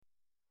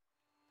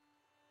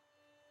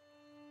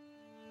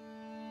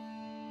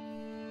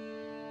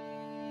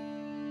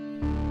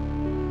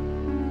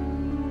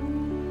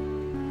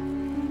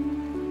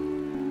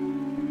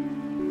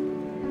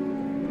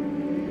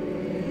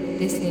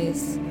This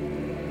is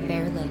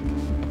Bear Lake.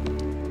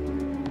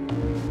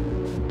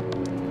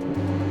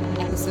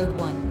 Episode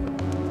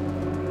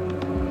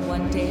 1.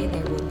 One day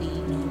there will be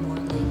no more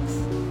lakes.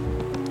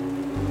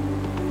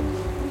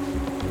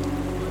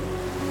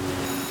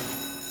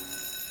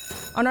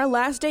 On our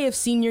last day of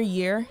senior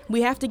year,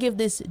 we have to give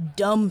this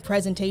dumb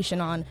presentation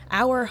on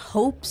our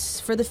hopes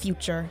for the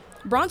future.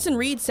 Bronson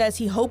Reed says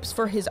he hopes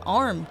for his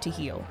arm to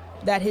heal,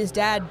 that his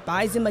dad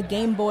buys him a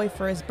Game Boy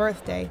for his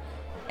birthday,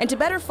 and to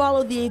better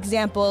follow the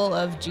example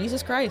of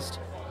Jesus Christ.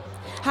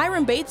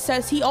 Hiram Bates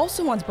says he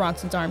also wants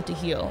Bronson's arm to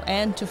heal,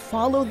 and to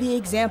follow the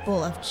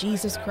example of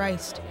Jesus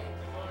Christ.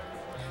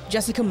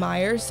 Jessica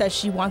Myers says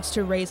she wants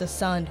to raise a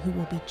son who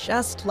will be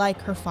just like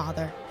her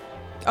father.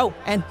 Oh,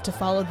 and to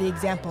follow the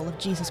example of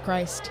Jesus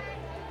Christ.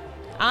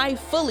 I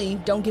fully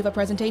don't give a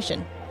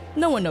presentation.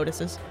 No one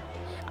notices.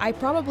 I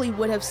probably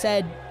would have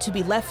said to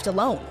be left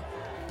alone,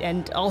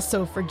 and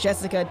also for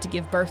Jessica to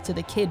give birth to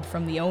the kid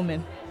from The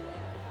Omen.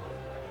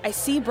 I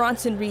see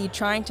Bronson Reed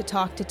trying to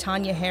talk to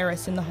Tanya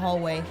Harris in the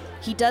hallway.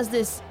 He does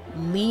this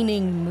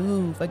leaning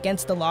move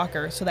against the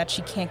locker so that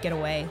she can't get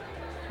away.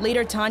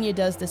 Later, Tanya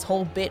does this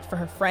whole bit for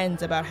her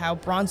friends about how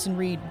Bronson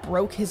Reed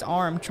broke his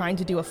arm trying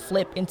to do a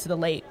flip into the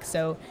lake,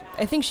 so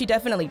I think she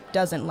definitely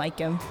doesn't like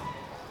him.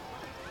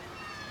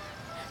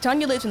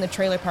 Tanya lives in the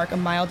trailer park a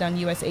mile down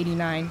US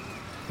 89.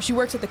 She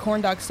works at the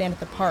corn dog stand at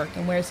the park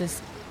and wears this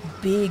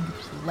big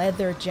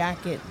leather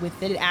jacket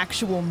with an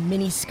actual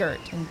mini skirt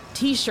and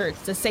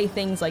t-shirts that say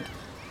things like,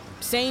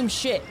 "Same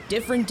shit,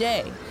 different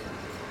day."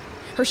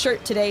 Her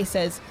shirt today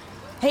says,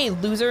 "Hey,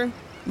 loser,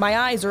 my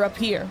eyes are up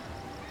here."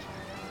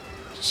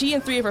 She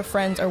and 3 of her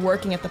friends are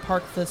working at the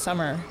park for the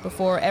summer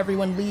before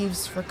everyone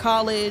leaves for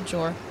college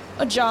or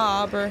a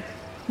job or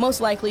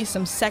most likely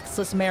some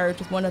sexless marriage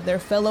with one of their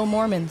fellow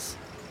Mormons.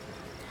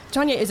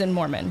 Tanya isn't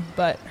Mormon,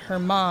 but her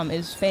mom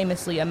is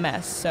famously a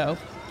mess, so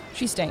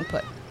she's staying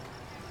put.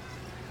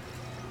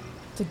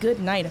 It's a good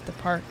night at the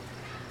park.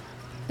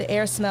 The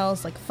air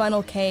smells like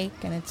funnel cake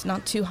and it's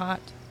not too hot.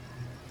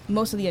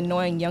 Most of the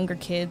annoying younger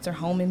kids are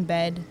home in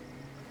bed.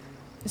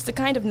 It's the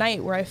kind of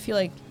night where I feel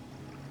like,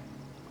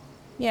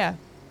 yeah,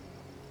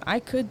 I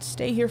could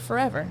stay here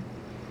forever.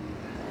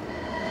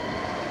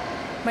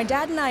 My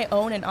dad and I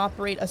own and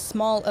operate a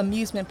small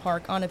amusement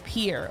park on a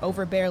pier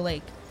over Bear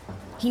Lake.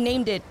 He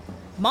named it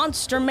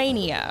Monster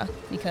Mania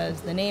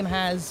because the name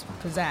has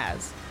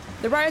pizzazz.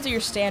 The rides are your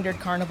standard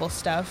carnival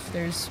stuff.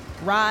 There's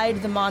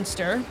Ride the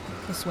Monster,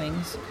 the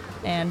swings,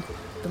 and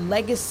the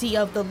Legacy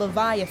of the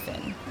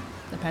Leviathan,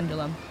 the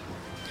pendulum.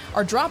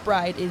 Our drop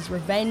ride is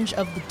Revenge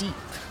of the Deep.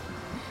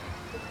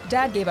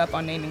 Dad gave up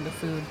on naming the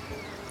food.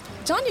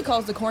 Tanya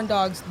calls the corn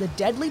dogs the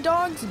Deadly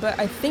Dogs, but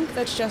I think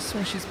that's just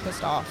when she's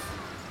pissed off.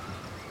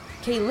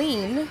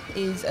 Kayleen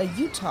is a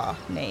Utah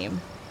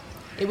name.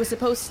 It was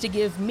supposed to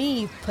give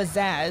me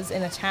pizzazz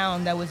in a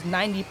town that was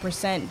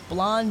 90%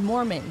 blonde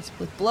Mormons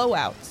with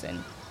blowouts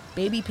and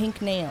baby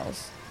pink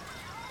nails.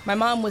 My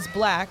mom was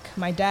black,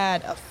 my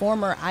dad a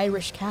former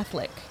Irish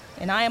Catholic,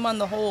 and I am on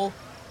the whole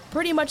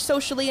pretty much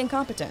socially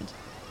incompetent.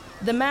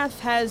 The math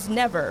has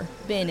never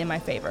been in my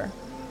favor.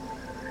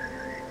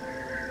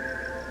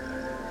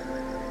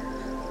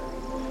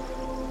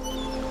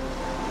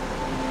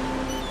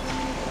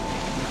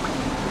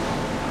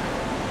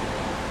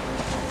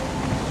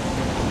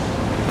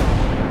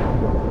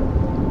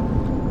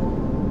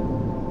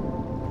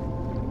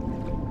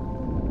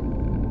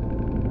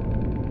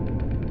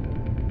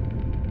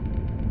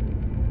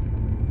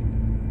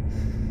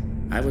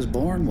 I was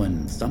born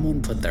when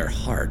someone put their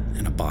heart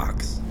in a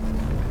box.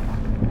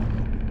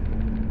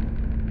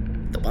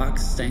 The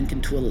box sank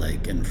into a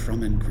lake, and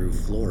from it grew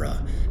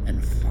flora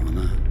and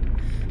fauna,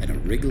 and a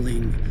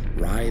wriggling,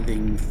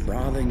 writhing,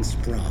 frothing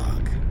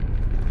sprog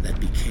that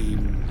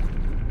became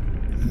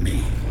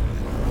me.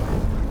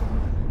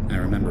 I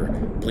remember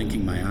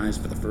blinking my eyes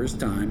for the first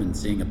time and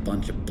seeing a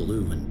bunch of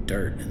blue and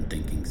dirt and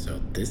thinking, so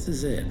this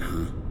is it,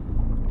 huh?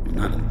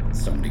 Not in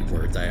so many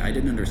words. I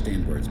didn't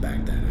understand words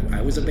back then.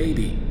 I was a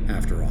baby,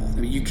 after all. I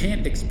mean, you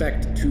can't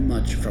expect too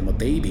much from a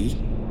baby,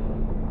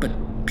 but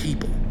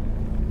people.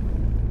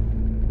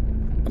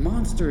 A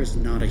monster is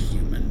not a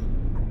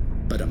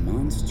human, but a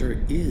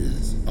monster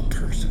is a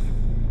person,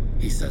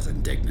 he says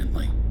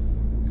indignantly.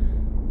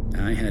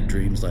 I had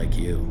dreams like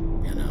you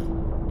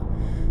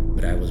know,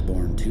 but I was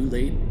born too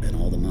late and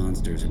all the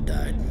monsters had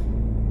died.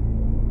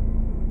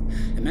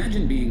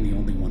 Imagine being the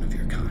only one of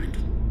your kind.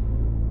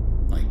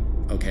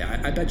 Okay,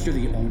 I bet you're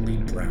the only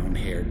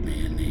brown-haired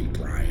man named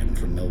Brian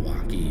from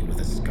Milwaukee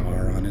with a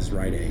scar on his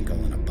right ankle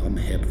and a bum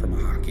hip from a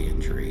hockey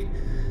injury.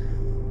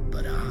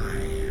 But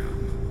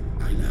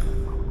I know,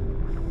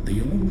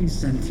 the only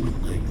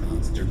sentient lake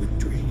monster with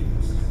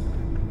dreams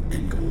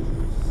and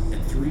goals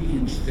and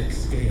 3-inch thick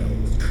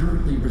scales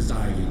currently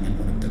residing in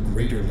one of the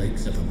greater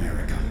lakes of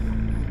America.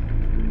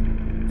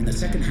 In the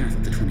second half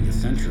of the 20th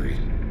century,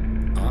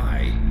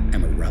 I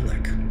am a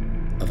relic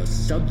of a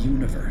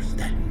sub-universe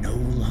that no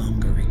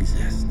longer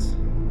exists.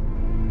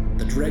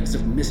 The dregs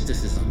of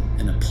mysticism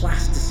in a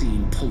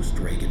plasticine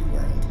post-Reagan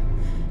world.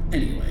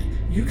 Anyway,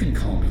 you can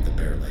call me the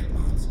Bear Lake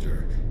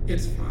Monster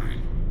It's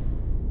fine.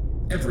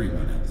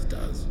 Everyone else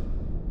does.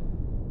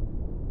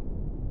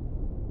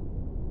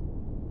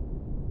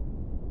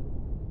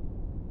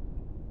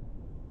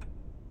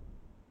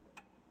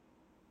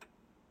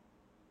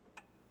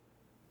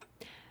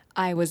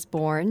 I was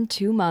born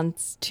 2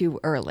 months too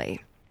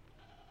early.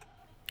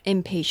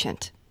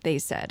 Impatient, they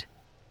said.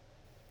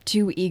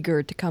 Too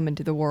eager to come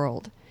into the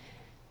world.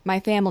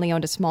 My family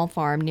owned a small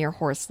farm near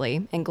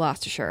Horsley in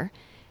Gloucestershire.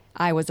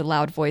 I was a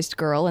loud-voiced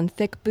girl in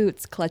thick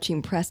boots,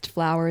 clutching pressed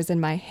flowers in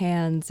my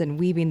hands and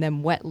weaving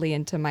them wetly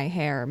into my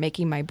hair,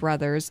 making my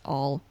brothers,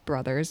 all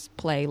brothers,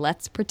 play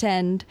Let's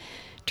Pretend,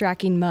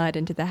 tracking mud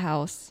into the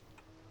house.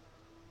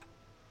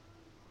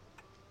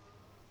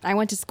 I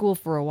went to school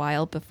for a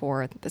while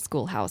before the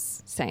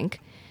schoolhouse sank.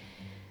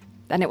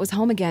 Then it was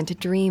home again to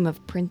dream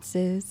of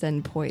princes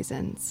and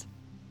poisons.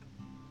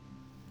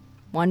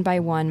 One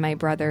by one, my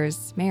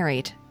brothers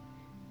married,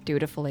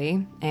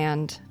 dutifully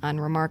and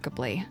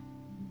unremarkably.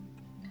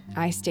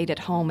 I stayed at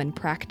home and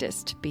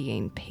practiced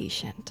being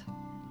patient.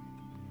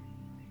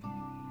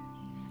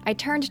 I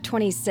turned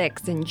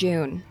 26 in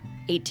June,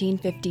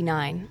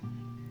 1859,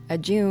 a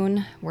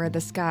June where the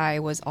sky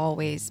was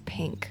always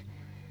pink.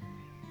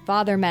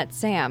 Father met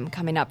Sam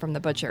coming up from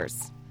the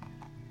butcher's.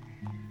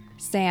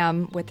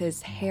 Sam, with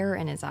his hair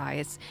in his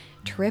eyes,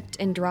 tripped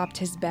and dropped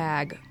his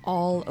bag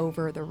all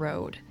over the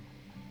road.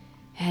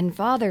 And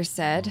Father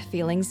said,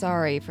 feeling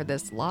sorry for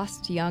this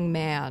lost young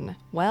man,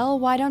 "Well,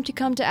 why don't you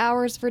come to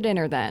ours for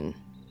dinner then?"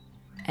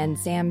 And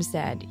Sam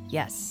said,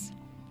 "Yes,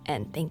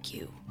 and thank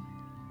you."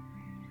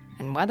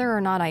 And whether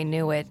or not I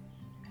knew it,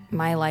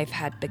 my life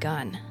had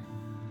begun.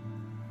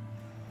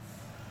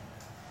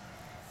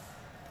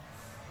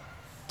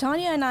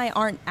 Tanya and I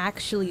aren't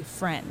actually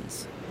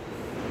friends.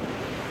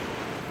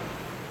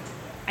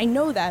 I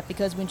know that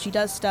because when she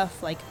does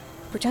stuff like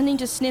pretending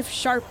to sniff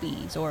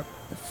Sharpies or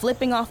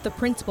flipping off the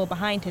principal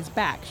behind his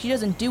back, she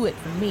doesn't do it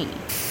for me.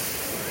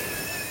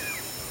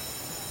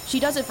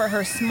 She does it for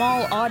her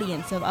small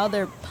audience of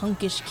other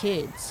punkish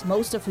kids,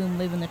 most of whom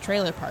live in the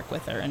trailer park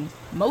with her, and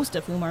most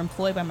of whom are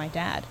employed by my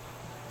dad.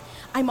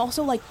 I'm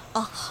also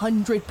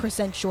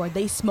 100% sure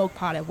they smoke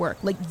pot at work.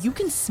 You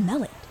can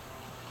smell it.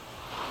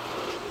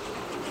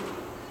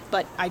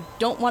 But I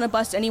don't want to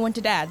bust anyone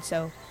to dad,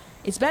 so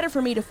it's better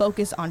for me to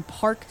focus on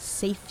park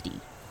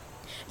safety.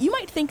 You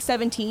might think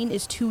 17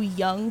 is too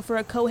young for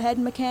a co-head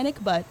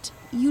mechanic, but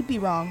you'd be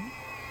wrong.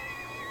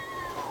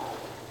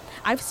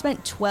 I've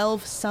spent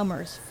 12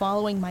 summers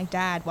following my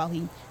dad while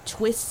he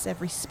twists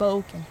every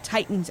spoke and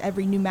tightens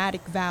every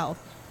pneumatic valve.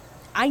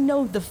 I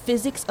know the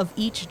physics of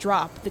each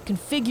drop, the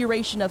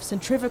configuration of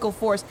centrifugal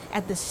force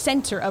at the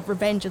center of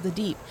Revenge of the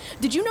Deep.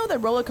 Did you know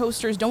that roller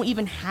coasters don't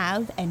even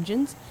have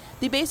engines?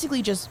 They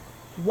basically just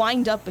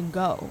wind up and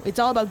go. It's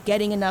all about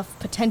getting enough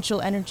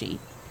potential energy.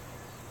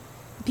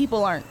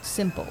 People aren't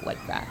simple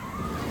like that.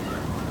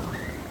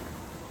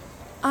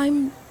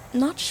 I'm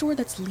not sure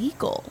that's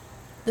legal,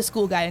 the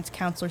school guidance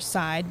counselor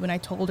sighed when I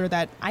told her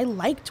that I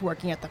liked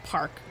working at the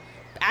park.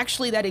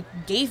 Actually, that it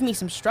gave me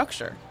some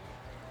structure.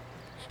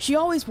 She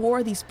always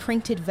wore these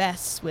printed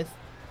vests with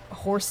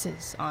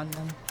horses on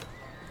them.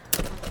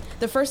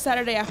 The first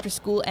Saturday after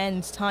school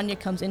ends, Tanya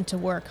comes into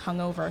work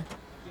hungover.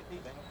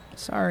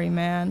 "Sorry,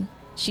 man,"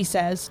 she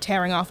says,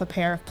 tearing off a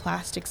pair of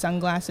plastic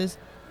sunglasses.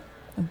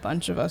 "A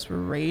bunch of us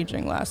were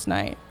raging last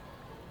night."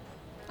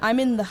 I'm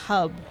in the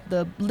hub,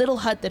 the little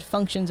hut that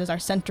functions as our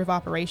center of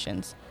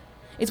operations.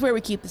 It's where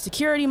we keep the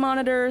security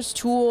monitors,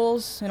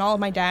 tools, and all of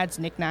my dad's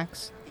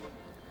knickknacks.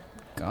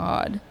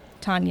 "God,"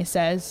 Tanya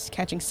says,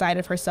 catching sight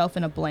of herself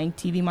in a blank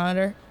TV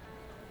monitor.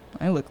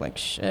 "I look like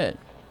shit."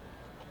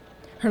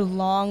 Her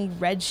long,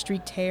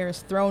 red-streaked hair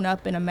is thrown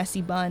up in a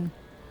messy bun.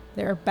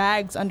 There are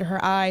bags under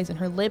her eyes and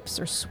her lips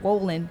are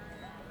swollen.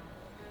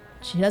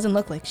 She doesn't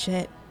look like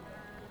shit.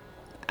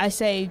 I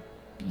say,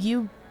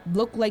 "You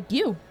look like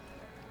you."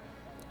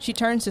 She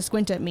turns to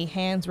squint at me,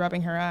 hands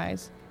rubbing her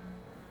eyes.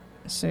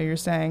 "So you're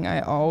saying I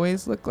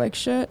always look like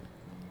shit?"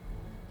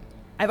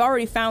 I've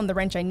already found the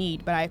wrench I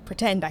need, but I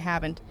pretend I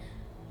haven't.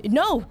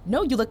 No,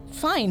 you look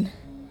fine."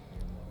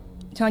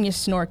 Tanya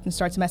snorts and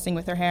starts messing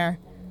with her hair.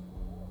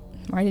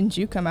 "Why didn't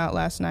you come out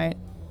last night?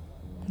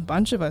 A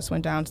bunch of us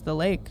went down to the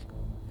lake.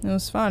 It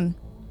was fun."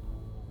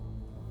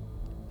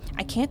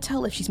 I can't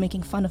tell if she's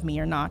making fun of me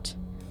or not.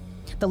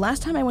 The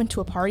last time I went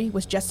to a party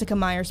was Jessica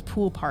Meyer's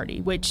pool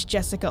party, which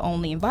Jessica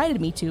only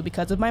invited me to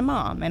because of my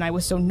mom, and I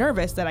was so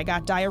nervous that I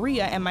got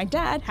diarrhea and my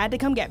dad had to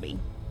come get me.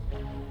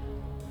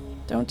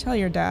 "Don't tell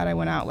your dad I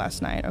went out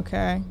last night,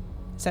 okay?"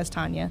 says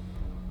Tanya.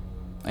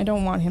 "I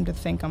don't want him to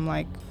think I'm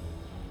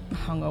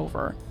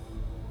hungover."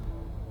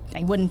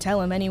 I wouldn't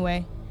tell him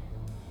anyway.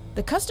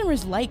 The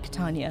customers like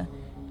Tanya.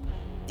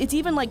 It's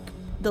even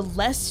the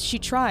less she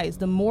tries,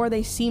 the more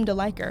they seem to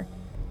like her.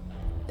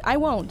 "I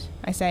won't,"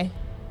 I say.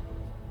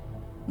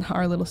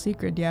 "Our little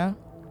secret, yeah?"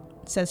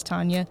 says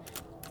Tanya,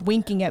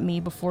 winking at me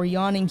before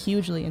yawning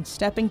hugely and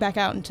stepping back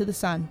out into the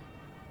sun.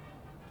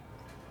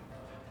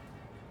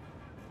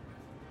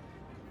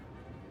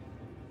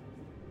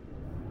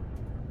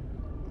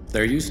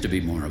 There used to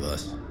be more of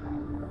us.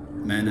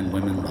 Men and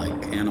women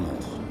like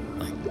animals,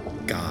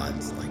 like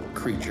gods, like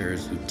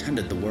creatures who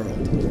tended the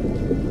world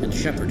and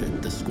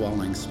shepherded the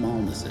squalling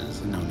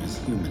smallnesses known as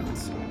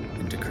humans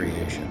into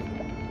creation.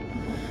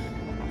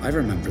 I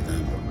remember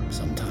them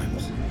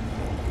sometimes.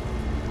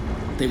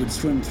 They would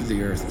swim through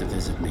the earth to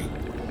visit me,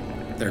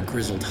 their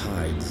grizzled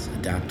hides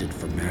adapted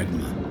for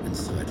magma and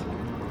soot.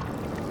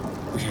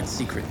 We had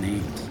secret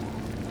names,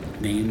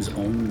 names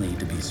only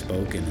to be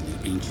spoken in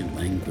the ancient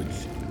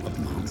language of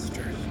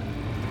monsters.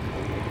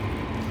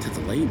 To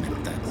the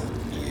layman, that's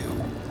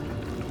you.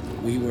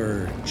 We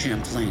were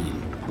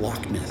Champlain,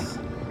 Loch Ness,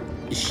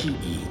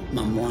 Ishii,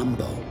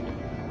 Mamlambo.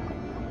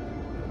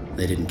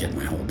 They didn't get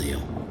my whole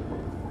deal.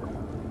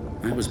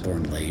 I was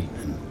born late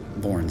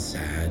and born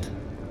sad.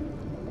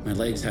 My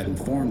legs hadn't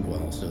formed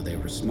well, so they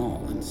were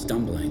small and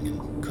stumbling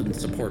and couldn't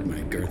support my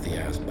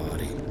girthy-ass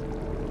body.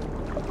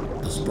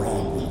 The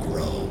sprawl will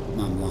grow,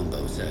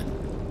 Mamlambo said.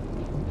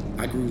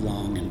 I grew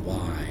long and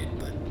wide,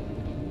 but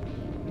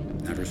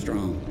never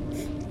strong.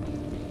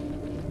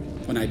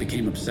 When I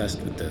became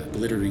obsessed with the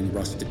glittering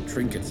rusted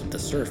trinkets of the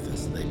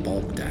surface, they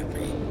balked at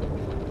me.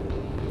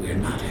 We're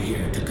not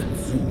here to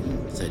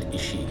consume, said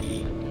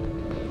Ishii.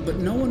 But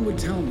no one would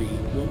tell me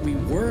what we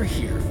were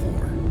here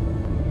for.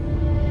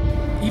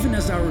 Even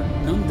as our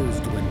numbers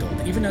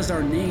dwindled, even as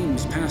our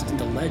names passed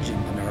into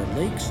legend and our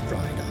lakes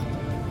dried up,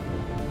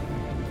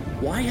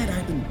 why had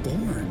I been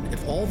born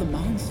if all the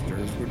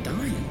monsters were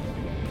dying?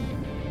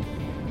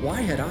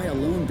 Why had I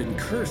alone been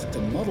cursed to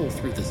muddle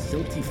through the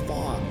silty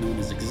fog known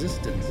as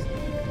existence?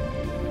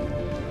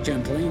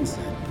 Champlain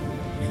said,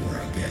 "You were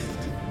a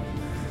gift,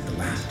 the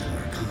last of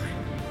our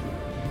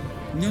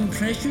kind." No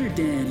pressure,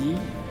 Daddy.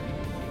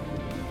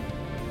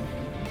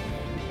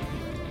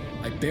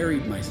 I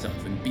buried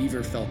myself in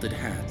beaver-felted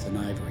hats and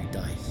ivory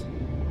dice.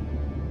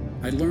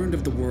 I learned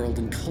of the world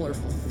in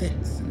colorful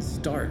fits and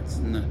starts,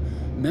 and the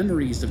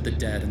memories of the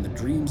dead and the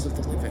dreams of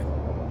the living.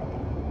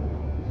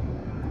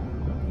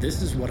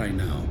 This is what I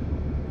know.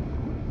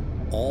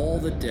 All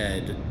the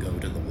dead go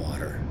to the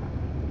water.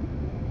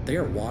 They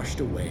are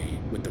washed away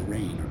with the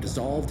rain or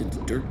dissolved into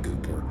dirt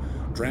goop or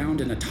drowned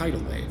in a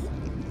tidal wave.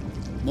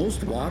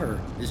 Most water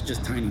is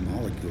just tiny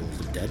molecules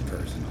of dead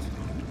persons.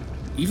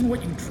 Even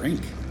what you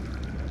drink,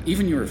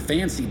 even your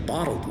fancy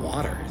bottled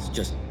water is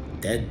just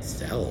dead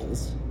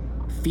cells.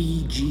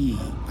 Fiji,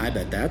 I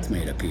bet that's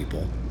made of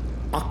people.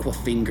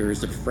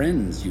 Aquafingers of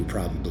friends you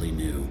probably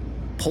knew.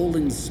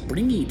 Poland's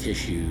springy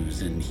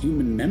tissues and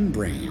human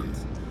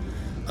membranes.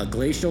 A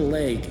glacial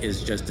lake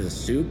is just a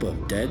soup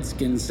of dead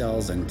skin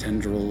cells and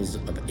tendrils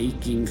of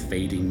aching,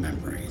 fading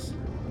memories.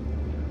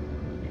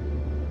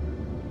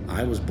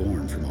 I was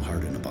born from a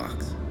heart in a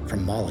box,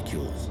 from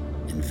molecules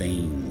and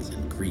veins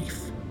and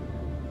grief.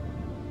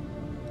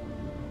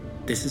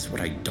 This is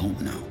what I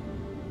don't know.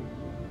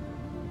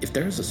 If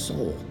there's a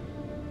soul,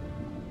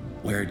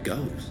 where it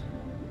goes.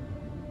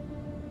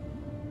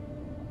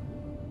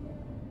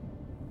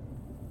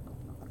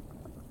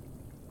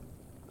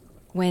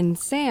 When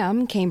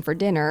Sam came for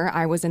dinner,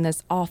 I was in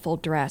this awful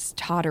dress,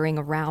 tottering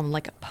around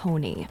like a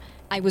pony.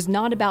 I was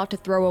not about to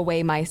throw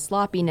away my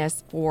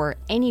sloppiness for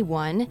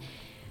anyone,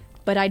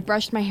 but I'd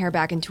brushed my hair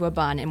back into a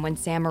bun, and when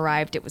Sam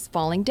arrived, it was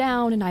falling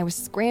down, and I was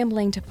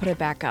scrambling to put it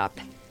back up.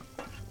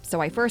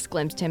 So I first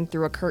glimpsed him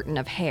through a curtain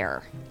of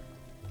hair.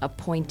 A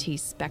pointy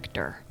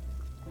specter.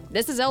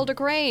 "This is Elder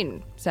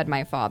Crane," said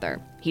my father.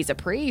 "He's a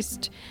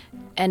priest."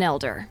 "An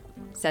elder,"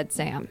 said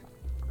Sam.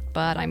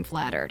 But I'm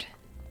flattered.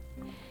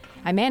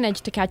 I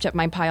managed to catch up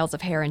my piles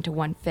of hair into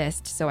one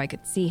fist so I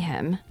could see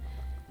him.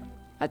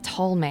 A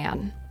tall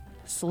man,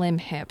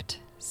 slim-hipped,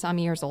 some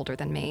years older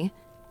than me,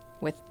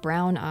 with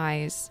brown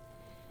eyes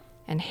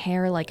and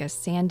hair like a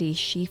sandy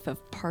sheaf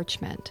of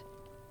parchment.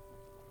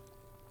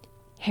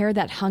 Hair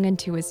that hung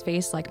into his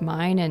face like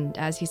mine, and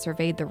as he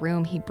surveyed the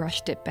room, he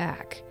brushed it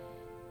back.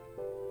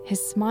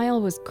 His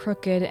smile was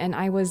crooked, and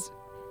I was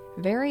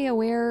very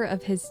aware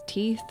of his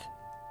teeth.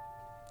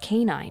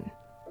 Canine.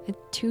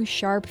 Too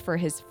sharp for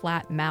his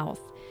flat mouth,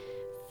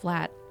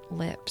 flat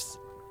lips.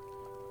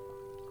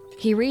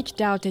 He reached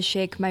out to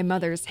shake my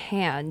mother's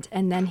hand,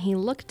 and then he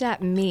looked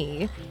at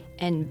me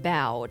and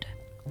bowed.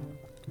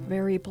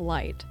 Very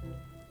polite.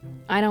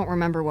 I don't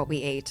remember what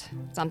we ate.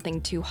 Something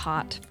too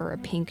hot for a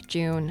pink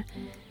June.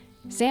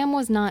 Sam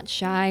was not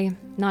shy,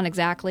 not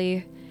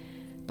exactly,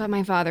 but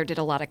my father did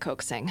a lot of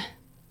coaxing.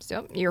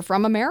 "So, you're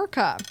from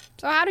America.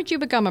 So how did you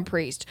become a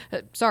priest?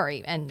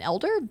 Sorry, an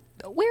elder?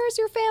 Where's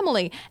your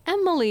family?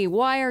 Emily,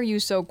 why are you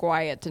so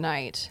quiet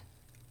tonight?"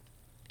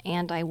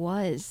 And I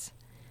was.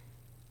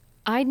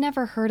 I'd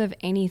never heard of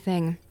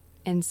anything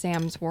in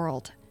Sam's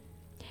world.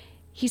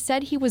 He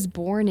said he was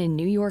born in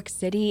New York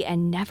City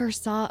and never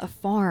saw a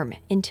farm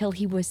until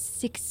he was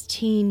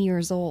 16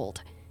 years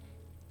old.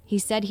 He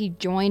said he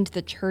joined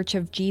the Church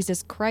of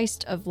Jesus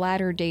Christ of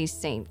Latter-day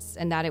Saints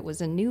and that it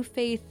was a new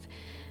faith,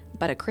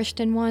 but a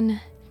Christian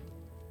one.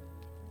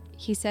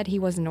 He said he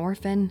was an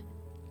orphan.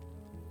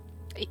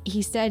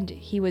 He said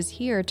he was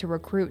here to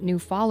recruit new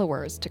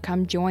followers to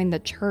come join the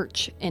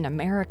church in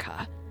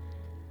America.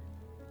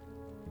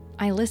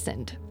 I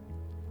listened.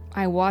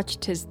 I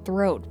watched his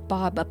throat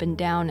bob up and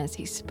down as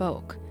he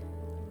spoke.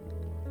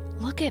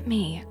 Look at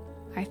me,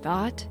 I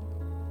thought.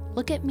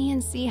 Look at me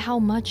and see how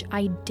much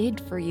I did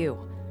for you.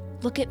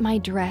 Look at my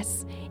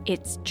dress.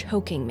 It's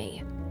choking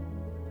me.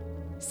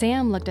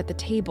 Sam looked at the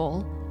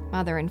table,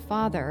 Mother and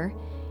Father,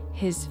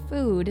 his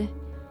food,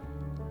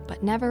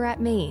 but never at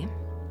me.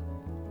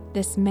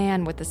 This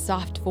man with the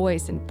soft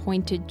voice and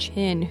pointed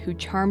chin who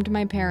charmed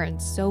my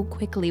parents so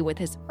quickly with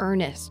his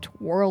earnest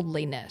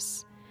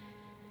worldliness.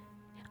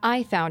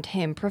 I found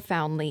him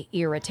profoundly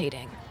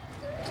irritating.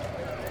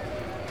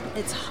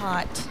 It's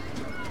hot,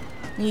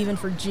 even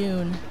for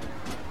June.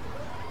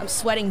 I'm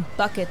sweating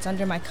buckets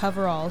under my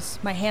coveralls,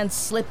 my hands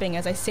slipping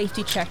as I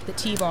safety check the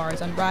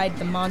T-bars on Ride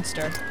the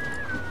Monster.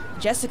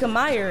 Jessica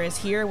Meyer is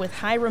here with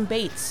Hiram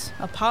Bates,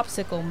 a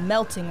popsicle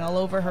melting all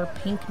over her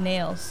pink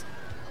nails.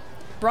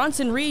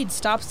 Bronson Reed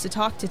stops to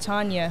talk to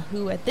Tanya,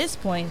 who at this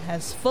point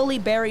has fully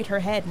buried her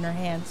head in her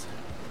hands.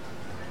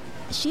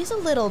 She's a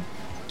little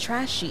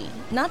trashy,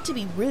 not to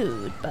be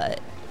rude, but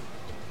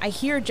I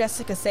hear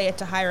Jessica say it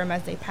to Hiram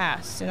as they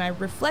pass, and I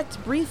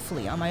reflect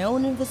briefly on my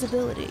own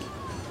invisibility.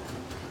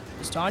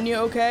 Is Tanya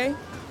okay?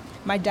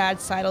 My dad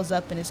sidles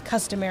up in his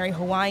customary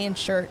Hawaiian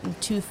shirt and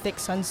too thick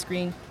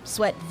sunscreen,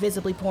 sweat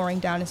visibly pouring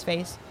down his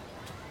face.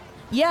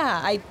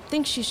 Yeah, I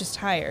think she's just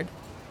tired.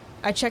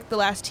 I check the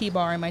last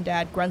T-bar and my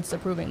dad grunts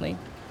approvingly.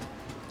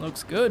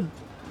 Looks good.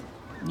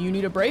 You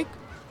need a break?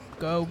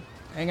 Go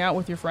hang out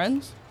with your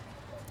friends?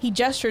 He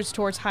gestures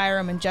towards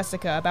Hiram and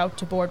Jessica about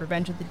to board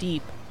Revenge of the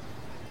Deep.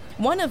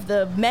 One of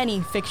the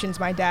many fictions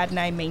my dad and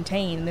I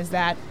maintain is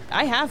that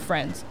I have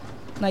friends.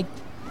 Like,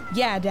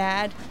 yeah,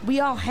 Dad, we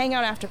all hang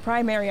out after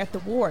primary at the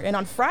ward, and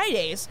on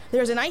Fridays,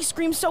 there's an ice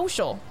cream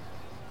social.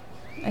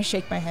 I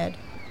shake my head.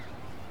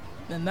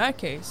 In that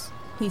case,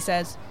 he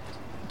says,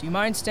 do you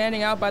mind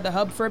standing out by the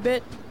hub for a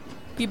bit?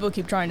 People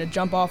keep trying to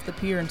jump off the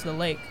pier into the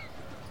lake.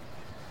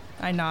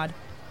 I nod.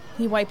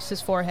 He wipes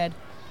his forehead.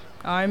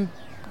 I'm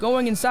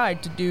going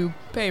inside to do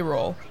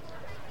payroll.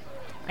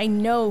 I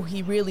know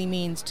he really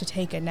means to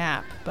take a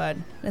nap, but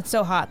it's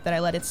so hot that I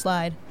let it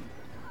slide.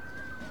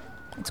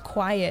 It's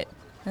quiet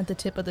at the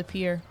tip of the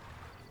pier.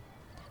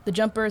 The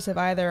jumpers have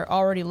either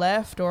already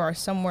left or are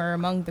somewhere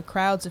among the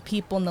crowds of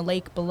people in the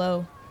lake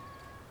below.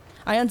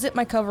 I unzip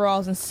my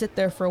coveralls and sit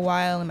there for a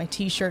while in my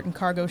t-shirt and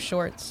cargo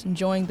shorts,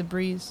 enjoying the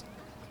breeze.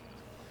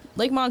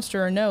 Lake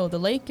Monster or no, the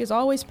lake is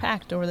always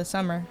packed over the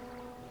summer.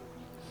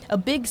 A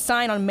big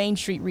sign on Main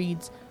Street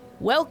reads,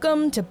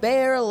 "Welcome to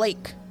Bear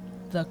Lake,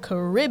 the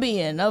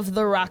Caribbean of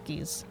the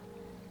Rockies."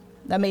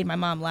 That made my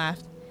mom laugh.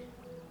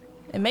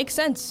 It makes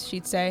sense,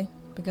 she'd say,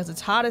 because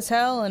it's hot as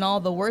hell and all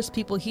the worst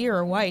people here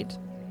are white.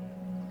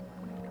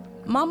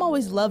 Mom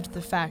always loved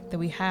the fact that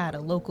we had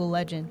a local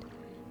legend.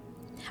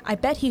 I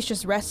bet he's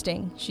just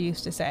resting, she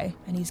used to say,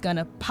 and he's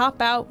gonna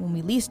pop out when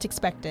we least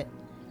expect it.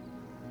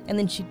 And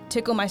then she'd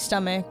tickle my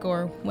stomach,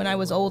 or when I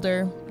was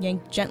older,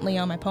 yank gently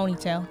on my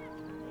ponytail.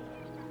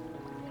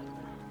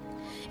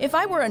 If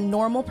I were a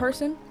normal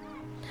person,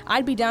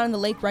 I'd be down in the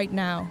lake right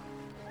now,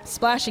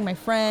 splashing my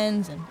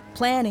friends and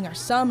planning our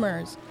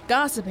summers,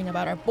 gossiping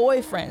about our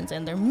boyfriends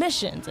and their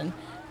missions and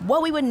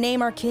what we would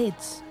name our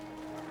kids.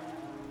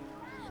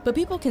 But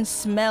people can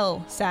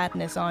smell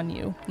sadness on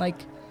you,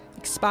 like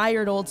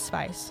expired Old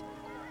Spice.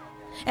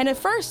 And at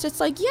first it's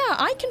like, yeah,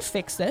 I can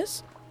fix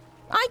this.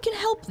 I can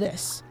help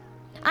this.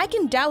 I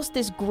can douse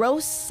this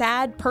gross,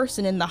 sad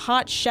person in the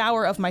hot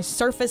shower of my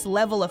surface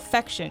level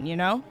affection, you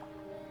know?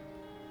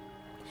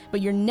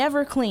 But you're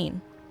never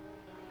clean.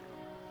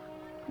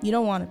 You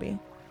don't want to be.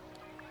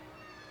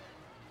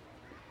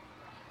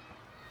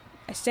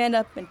 I stand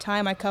up and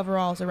tie my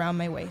coveralls around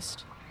my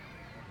waist.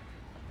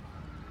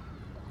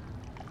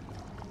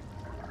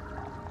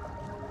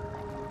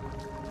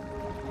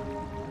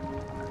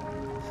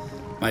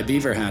 My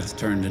beaver hats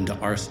turned into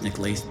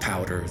arsenic-laced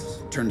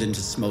powders, turned into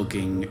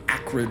smoking,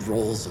 acrid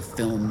rolls of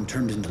film,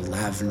 turned into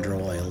lavender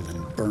oil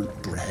and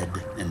burnt bread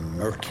and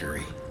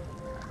mercury.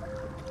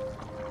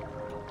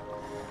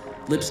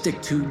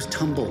 Lipstick tubes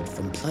tumbled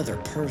from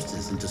pleather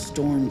purses into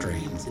storm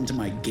drains, into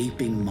my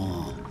gaping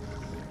maw.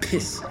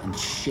 Piss and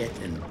shit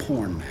and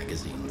porn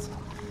magazines.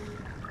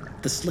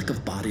 The slick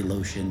of body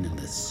lotion and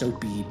the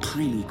soapy,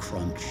 piney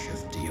crunch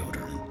of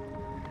deodorant.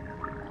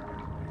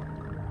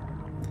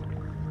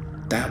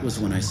 That was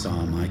when I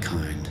saw my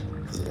kind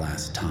for the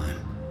last time.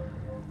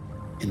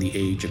 In the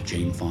age of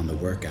Jane Fonda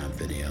workout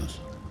videos.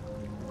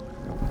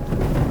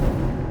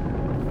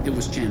 It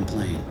was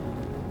Champlain.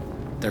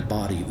 Their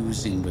body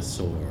oozing with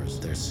sores,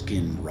 their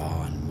skin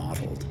raw and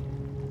mottled.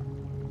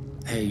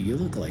 Hey, you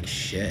look like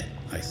shit,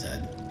 I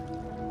said.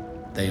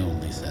 They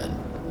only said,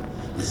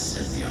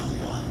 "Listen, young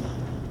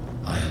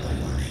one, I have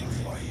a warning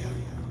for you."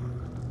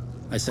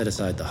 I set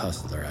aside the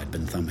hustler I'd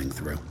been thumbing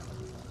through.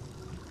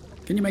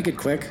 "Can you make it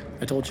quick?"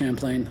 I told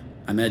Champlain.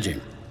 "I'm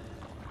edging."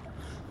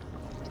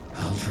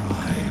 "I'll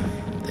try,"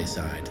 they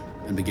sighed,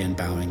 and began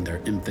bowing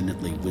their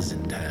infinitely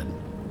wizened head.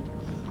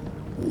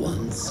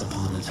 "Once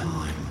upon a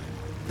time,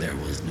 there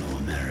was no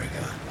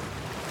America.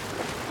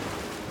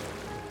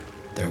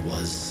 There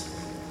was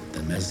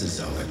the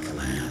Mesozoic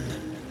land.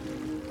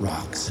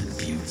 Rocks and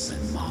buttes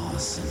and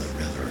moss and the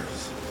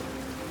rivers.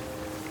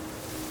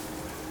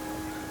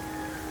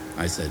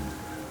 I said,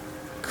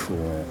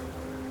 cool.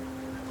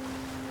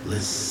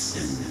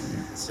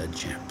 Listen, said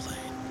Champlain.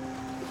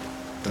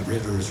 The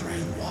rivers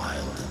ran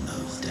wild in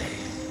those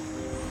days.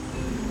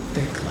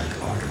 Thick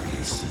like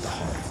arteries through the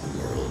heart of the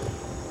world.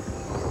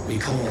 We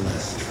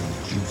coalesced from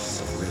the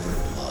juice of river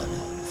blood,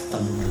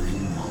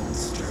 thundering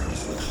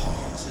monsters with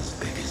hogs as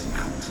big as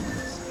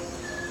mountains.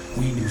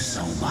 We knew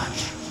so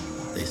much,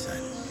 they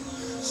said.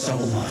 So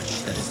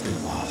much that it's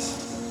been lost.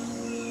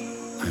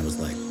 I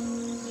was like,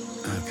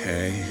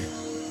 okay.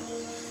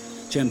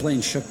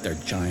 Champlain shook their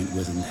giant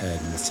wizened head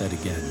and said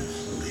again,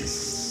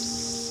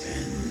 listen.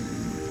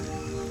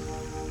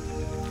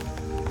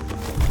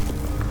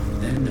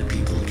 Then the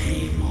people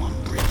came on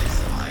brick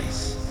as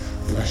ice,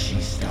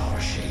 fleshy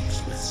star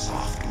shapes with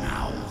soft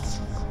mouths.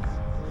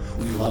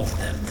 We loved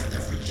them for their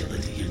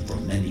fragility, and for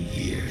many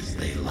years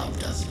they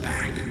loved us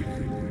back.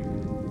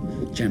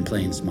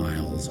 Champlain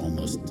smiles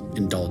almost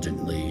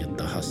indulgently at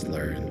the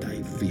hustler, and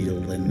I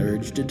feel an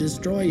urge to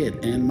destroy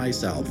it and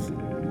myself.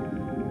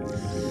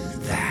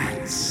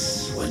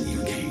 That's when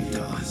you came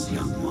to us,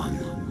 young one,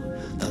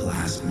 the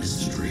last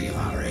mystery of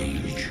our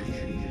age.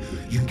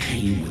 You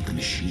came with the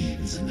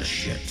machines and the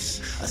ships,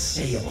 a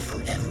sail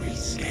for every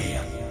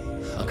scale,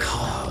 a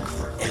cog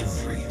for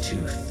every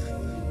tooth.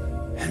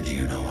 And do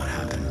you know what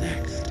happened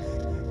next?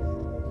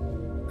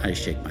 I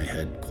shake my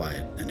head,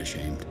 quiet and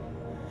ashamed.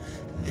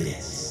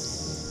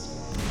 This,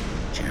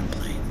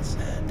 Champlain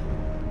said.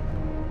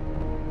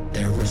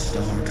 There were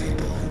star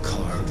people who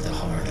carved the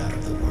heart out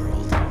of the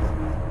world.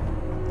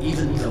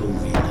 Even though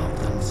we love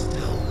them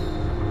still.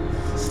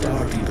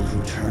 Star people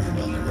who turned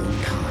on their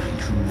own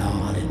kind, who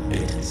gnawed and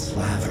bit and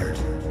slavered,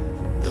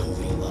 though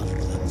we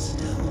loved them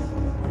still.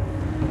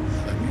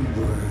 A new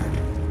word,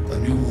 a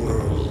new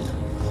world,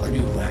 a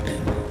new weapon.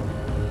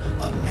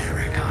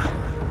 America.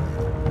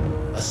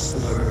 A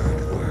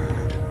slurred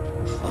word,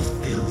 a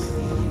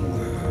filthy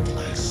word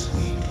like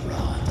sweet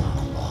rot on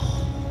a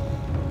lawn.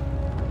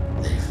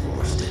 They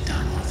forced it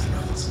down our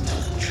throats until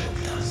it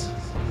choked us.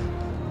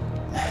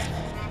 Men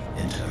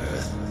into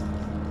earth,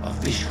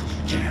 officially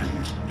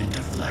jammed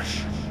into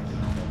flesh.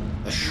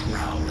 A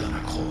shroud on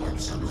a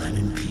corpse, a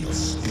lemon peel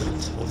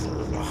split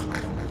over a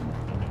rock.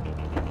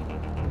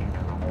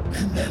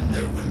 And then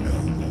there were no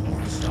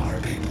more star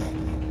people.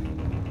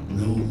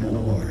 No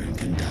more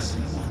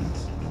incandescent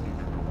ones.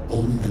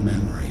 Only the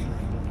memory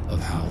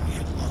of how we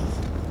had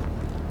loved.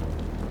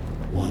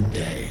 One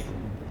day,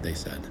 they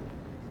said,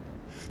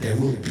 there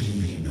will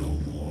be no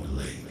more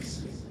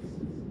lakes.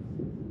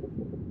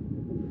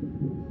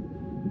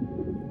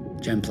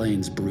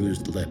 Champlain's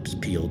bruised lips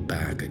peeled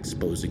back,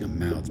 exposing a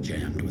mouth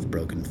jammed with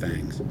broken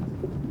fangs.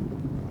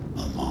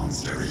 A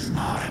monster is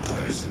not a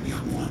person,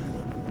 young one.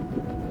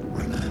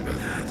 Remember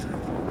that.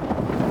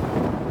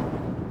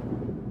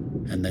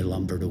 And they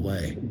lumbered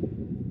away,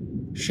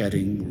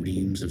 shedding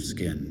reams of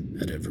skin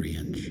at every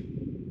inch.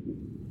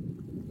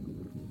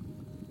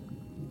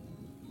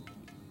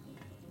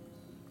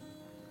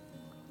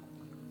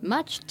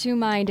 Much to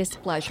my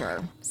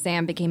displeasure,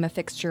 Sam became a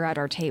fixture at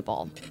our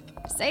table.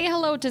 Say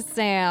hello to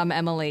Sam,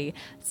 Emily.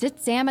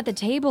 Sit Sam at the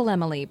table,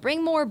 Emily.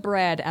 Bring more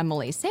bread,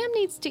 Emily. Sam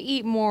needs to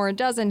eat more,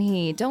 doesn't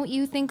he? Don't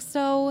you think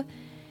so?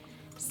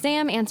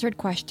 Sam answered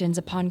questions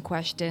upon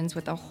questions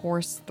with a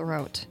hoarse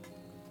throat.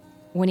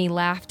 When he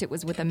laughed, it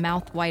was with a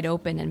mouth wide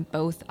open and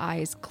both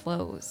eyes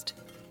closed.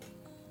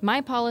 My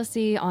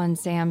policy on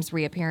Sam's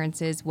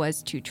reappearances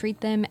was to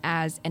treat them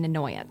as an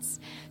annoyance,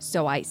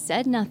 so I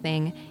said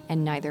nothing,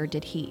 and neither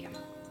did he.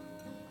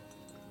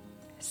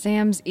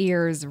 Sam's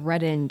ears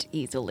reddened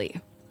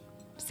easily.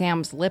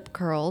 Sam's lip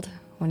curled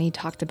when he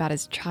talked about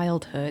his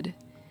childhood.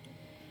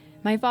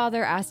 My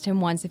father asked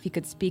him once if he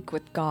could speak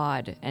with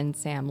God, and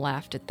Sam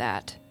laughed at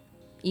that.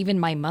 Even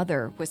my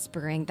mother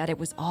whispering that it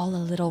was all a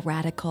little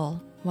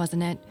radical,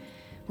 wasn't it?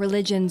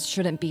 Religions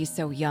shouldn't be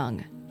so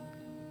young.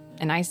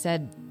 And I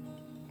said,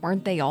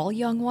 weren't they all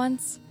young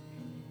once?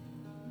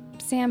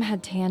 Sam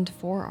had tanned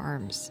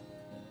forearms.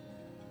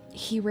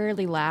 He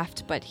rarely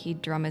laughed, but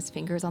he'd drum his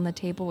fingers on the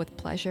table with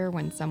pleasure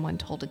when someone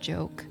told a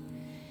joke.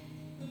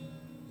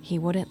 He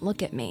wouldn't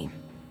look at me.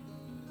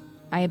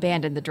 I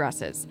abandoned the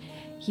dresses.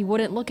 He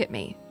wouldn't look at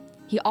me.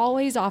 He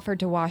always offered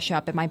to wash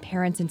up, and my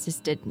parents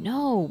insisted,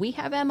 no, we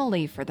have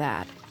Emily for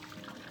that.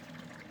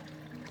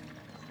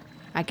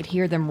 I could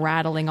hear them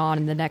rattling on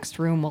in the next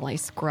room while I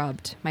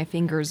scrubbed, my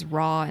fingers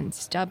raw and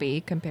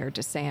stubby compared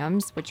to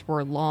Sam's, which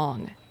were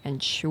long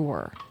and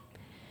sure.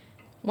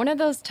 One of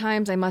those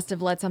times I must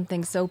have let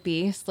something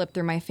soapy slip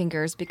through my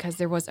fingers because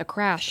there was a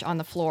crash on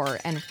the floor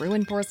and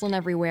ruined porcelain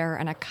everywhere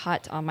and a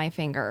cut on my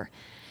finger.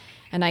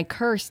 And I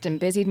cursed and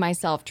busied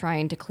myself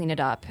trying to clean it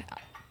up.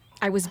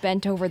 I was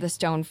bent over the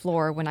stone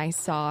floor when I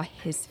saw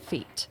his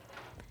feet.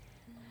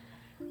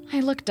 I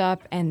looked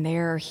up and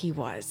there he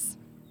was.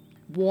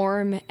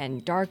 Warm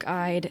and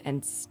dark-eyed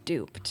and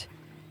stooped.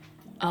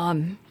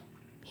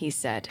 He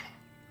said.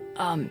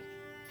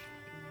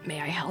 May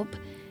I help?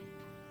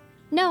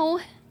 No,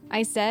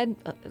 I said.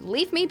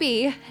 Leave me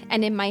be.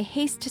 And in my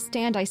haste to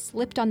stand, I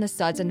slipped on the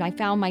suds and I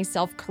found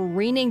myself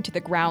careening to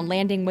the ground,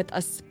 landing with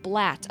a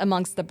splat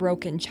amongst the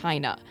broken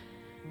china.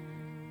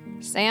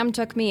 Sam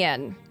took me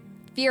in,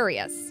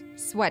 furious,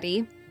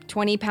 sweaty,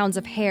 20 pounds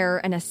of hair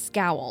and a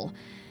scowl.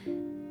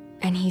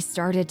 And he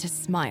started to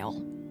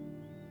smile.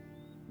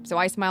 So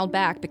I smiled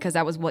back because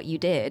that was what you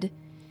did.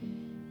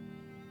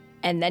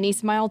 And then he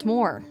smiled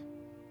more.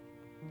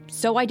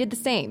 So I did the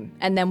same,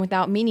 and then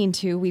without meaning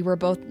to, we were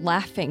both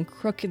laughing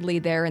crookedly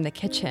there in the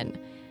kitchen.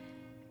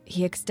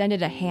 He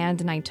extended a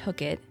hand and I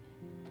took it,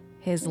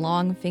 his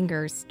long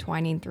fingers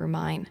twining through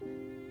mine.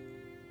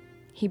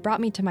 He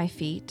brought me to my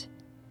feet.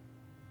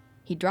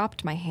 He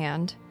dropped my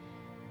hand.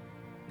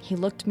 He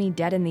looked me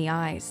dead in the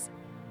eyes.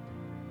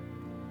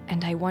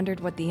 And I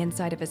wondered what the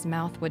inside of his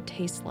mouth would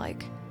taste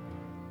like.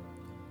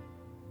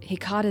 He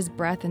caught his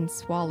breath and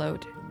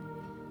swallowed.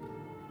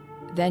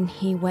 Then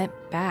he went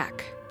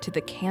back to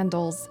the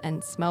candles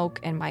and smoke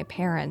and my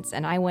parents,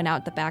 and I went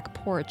out the back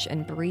porch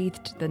and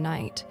breathed the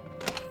night.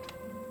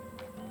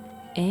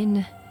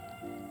 In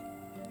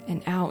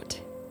and out,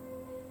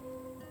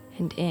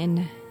 and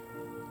in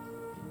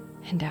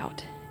and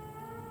out.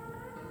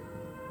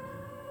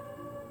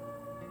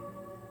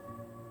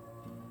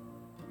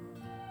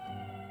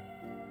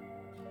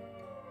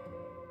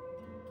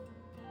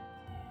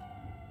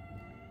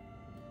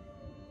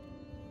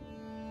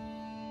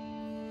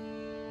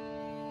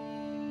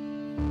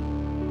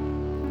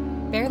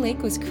 Bear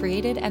Lake was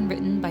created and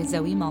written by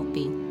Zoe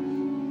Maltby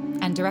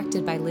and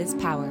directed by Liz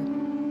Power,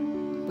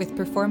 with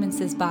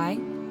performances by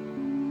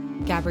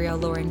Gabrielle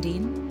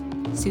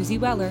Laurendine, Susie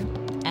Weller,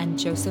 and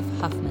Joseph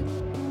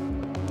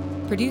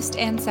Huffman. Produced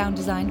and sound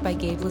designed by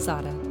Gabe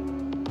Lozada,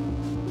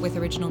 with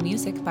original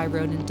music by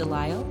Ronan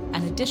Delisle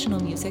and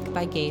additional music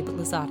by Gabe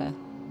Lozada.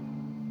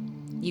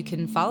 You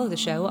can follow the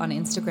show on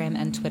Instagram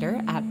and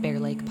Twitter at Bear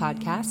Lake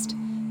Podcast,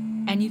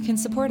 and you can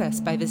support us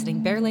by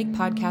visiting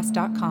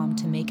bearlakepodcast.com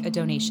to make a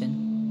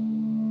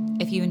donation.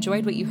 If you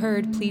enjoyed what you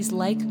heard, please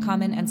like,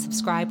 comment, and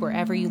subscribe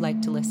wherever you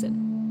like to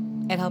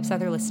listen. It helps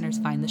other listeners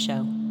find the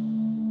show.